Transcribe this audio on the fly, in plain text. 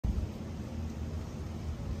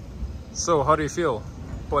So how do you feel,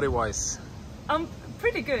 body-wise?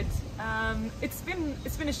 Pretty good. It's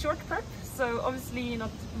been a short prep, so obviously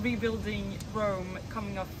not rebuilding Rome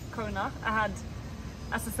coming off Kona. I had,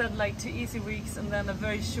 as I said, like 2 easy weeks and then a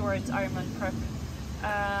very short Ironman prep.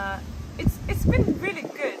 It's been really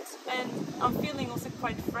good, and I'm feeling also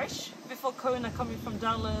quite fresh before Kona, coming from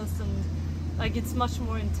Dallas, and like it's much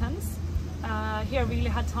more intense. Here I really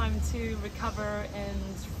had time to recover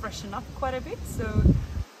and freshen up quite a bit, so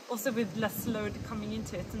also with less load coming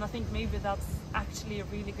into it, and I think maybe that's actually a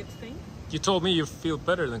really good thing. You told me you feel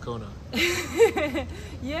better than Kona.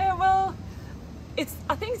 Yeah, well,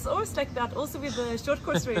 I think it's always like that also with the short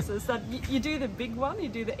course races, that you do the big one, you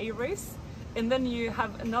do the A race, and then you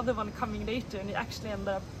have another one coming later, and you actually end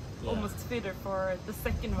up almost fitter for the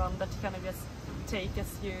second one that you kind of just take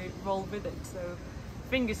as you roll with it. So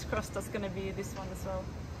fingers crossed that's going to be this one as well.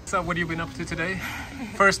 So what have you been up to today?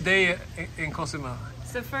 First day in Cozumel.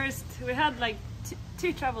 So first we had like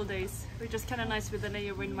 2 travel days, which was kind of nice with the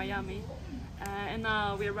layover in Miami, and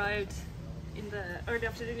now we arrived in the early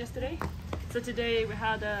afternoon yesterday. So today we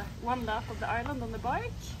had 1 lap of the island on the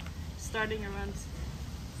bike, starting around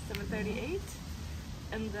 7:38,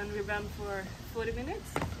 and then we ran for 40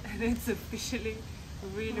 minutes, and it's officially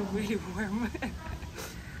really warm.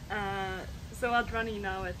 So out running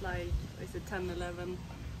now at like, is it 10, 11?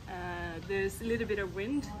 There's a little bit of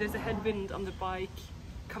wind. There's a headwind on the bike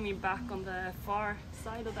coming back on the far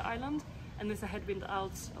side of the island, and there's a headwind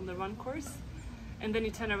out on the run course. And then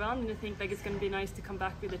you turn around and you think like it's going to be nice to come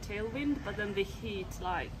back with a tailwind, but then the heat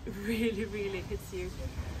like really hits you.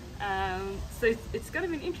 So it's going to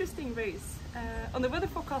be an interesting race. On the weather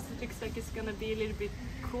forecast it looks like it's going to be a little bit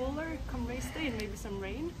cooler come race day and maybe some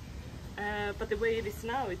rain. But the way it is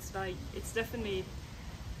now, it's like it's definitely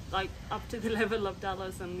like up to the level of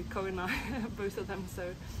Dallas and Kona, both of them. So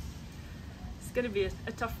it's going to be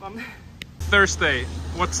a tough one. Thursday,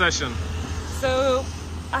 what session? So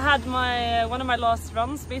I had one of my last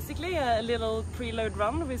runs, basically a little preload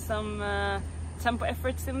run with some tempo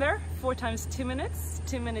efforts in there, 4 times 2 minutes,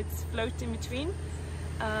 2 minutes float in between.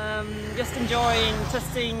 Just enjoying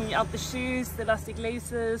testing out the shoes, the elastic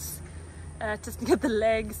laces, testing out the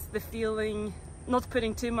legs, the feeling, not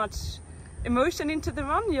putting too much emotion into the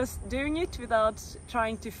run, just doing it without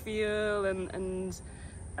trying to feel and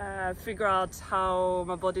figure out how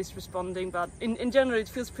my body's responding. But in general it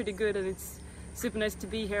feels pretty good, and it's super nice to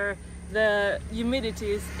be here. The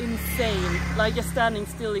humidity is insane, like just standing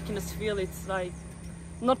still you can just feel it's like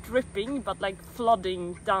not dripping but like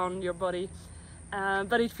flooding down your body.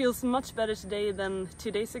 But it feels much better today than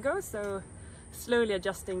 2 days ago, so slowly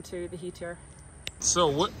adjusting to the heat here. So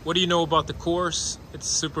what do you know about the course? It's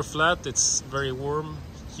super flat, it's very warm,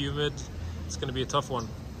 humid, it's going to be a tough one.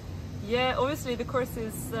 Yeah, obviously the course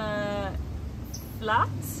is flat.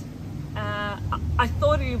 I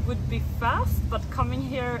thought it would be fast, but coming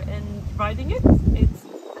here and riding it, it's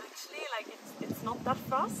actually like it's not that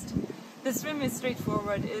fast. The swim is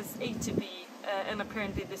straightforward, is A to B, and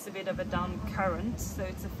apparently there's a bit of a down current, so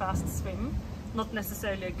it's a fast swim. Not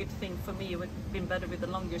necessarily a good thing for me, it would have been better with a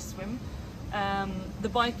longer swim. The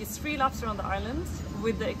bike is 3 laps around the island,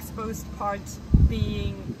 with the exposed part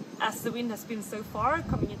being, as the wind has been so far,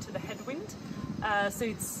 coming into the headwind. So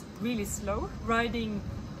it's really slow. Riding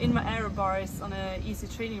in my aero bars on an easy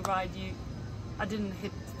training ride, I didn't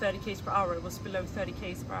hit 30 km per hour, it was below 30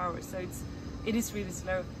 km per hour, so it is really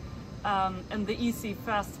slow. And the easy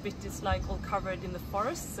fast bit is like all covered in the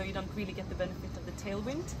forest, so you don't really get the benefit of the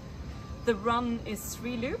tailwind. The run is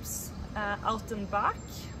 3 loops, out and back,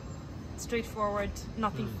 straightforward,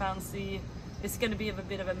 nothing fancy. It's going to be a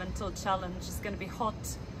bit of a mental challenge. It's going to be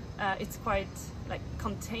hot. It's quite like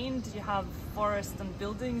contained. You have forest and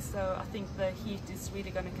buildings, so I think the heat is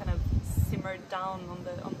really going to kind of simmer down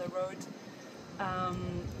on the road.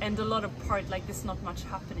 And a lot of part, like there's not much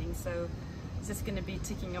happening, so it's just going to be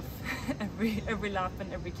ticking off every lap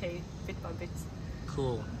and every K bit by bit.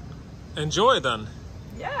 Cool. Enjoy then.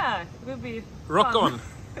 Yeah, it will be rock fun.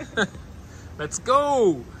 On. Let's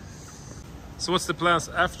go. So what's the plans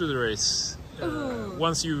after the race?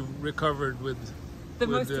 Once you recovered with the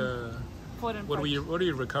most important what do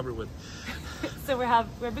you recover with? So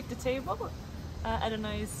we're booked a table at a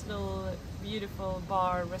nice little beautiful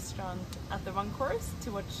bar restaurant at the run course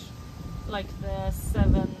to watch like the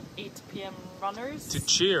 7-8 p.m. runners. To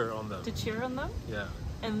cheer on them. Yeah.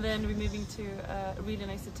 And then we're moving to a really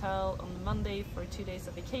nice hotel on Monday for 2 days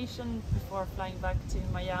of vacation before flying back to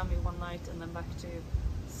Miami one night and then back to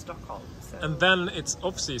Stockholm. So, and then it's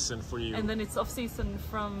off season for you. And then it's off season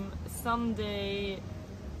from Sunday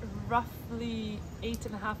roughly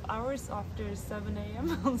 8.5 hours after 7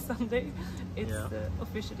 a.m. on Sunday. It's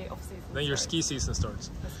officially off season. Then your ski season starts.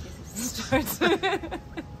 The ski season starts.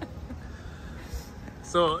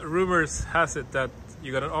 So rumors has it that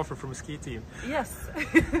you got an offer from a ski team. Yes,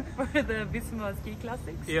 for the Visma Ski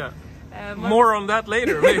Classics. Yeah. More on that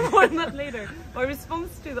later. Maybe. More on that later. My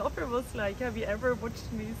response to the offer was like, have you ever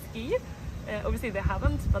watched me ski? Obviously they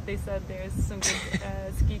haven't, but they said there's some good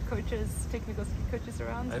ski coaches, technical ski coaches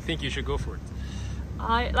around. I think you should go for it.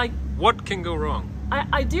 I like. What can go wrong?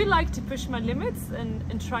 I do like to push my limits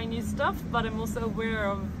and try new stuff, but I'm also aware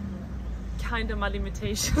of kind of my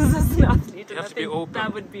limitations as an athlete. You and have to be open.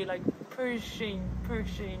 That would be like pushing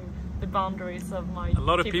the boundaries of my. A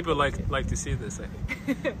lot of people like to see this, I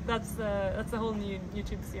think. That's a whole new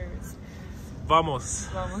YouTube series. Vamos.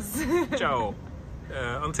 Vamos. Ciao.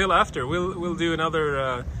 Until after, we'll do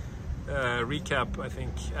another recap, I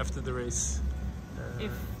think, after the race.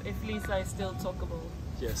 If Lisa is still talkable.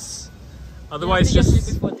 Yes. Otherwise, just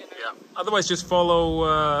before dinner. Otherwise, just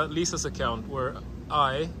follow Lisa's account, where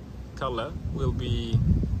I, Calle, will be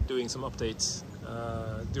doing some updates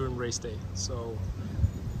during race day. So,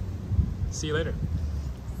 see you later.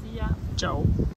 See ya. Ciao.